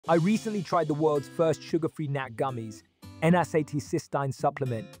I recently tried the world's first sugar-free NAC Gummies N-Acetyl Cysteine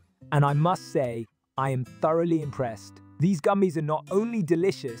Supplement, and I must say, I am thoroughly impressed. These gummies are not only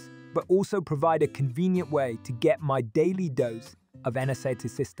delicious, but also provide a convenient way to get my daily dose of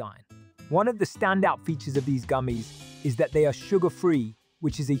N-Acetyl Cysteine. One of the standout features of these gummies is that they are sugar-free,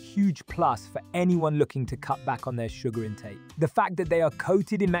 which is a huge plus for anyone looking to cut back on their sugar intake. The fact that they are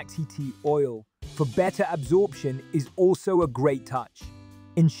coated in MCT-Oil for better absorption is also a great touch,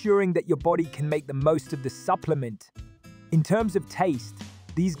 ensuring that your body can make the most of the supplement. In terms of taste,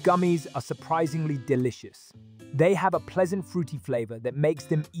 these gummies are surprisingly delicious. They have a pleasant fruity flavor that makes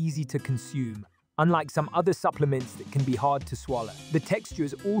them easy to consume, unlike some other supplements that can be hard to swallow. The texture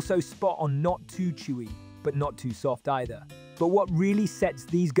is also spot on, not too chewy, but not too soft either. But what really sets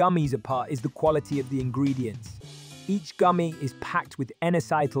these gummies apart is the quality of the ingredients. Each gummy is packed with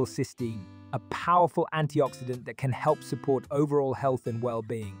N-Acetyl Cysteine, a powerful antioxidant that can help support overall health and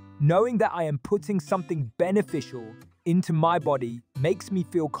well-being. Knowing that I am putting something beneficial into my body makes me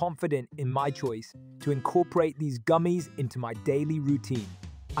feel confident in my choice to incorporate these gummies into my daily routine.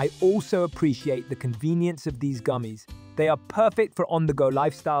 I also appreciate the convenience of these gummies. They are perfect for on-the-go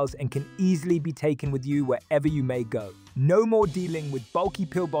lifestyles and can easily be taken with you wherever you may go. No more dealing with bulky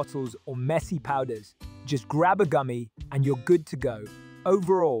pill bottles or messy powders. Just grab a gummy and you're good to go.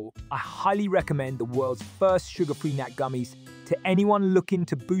 Overall, I highly recommend the world's first sugar-free NAC Gummies to anyone looking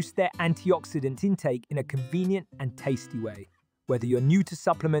to boost their antioxidant intake in a convenient and tasty way. Whether you're new to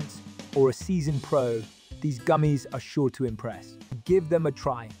supplements or a seasoned pro, these gummies are sure to impress. Give them a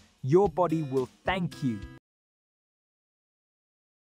try. Your body will thank you.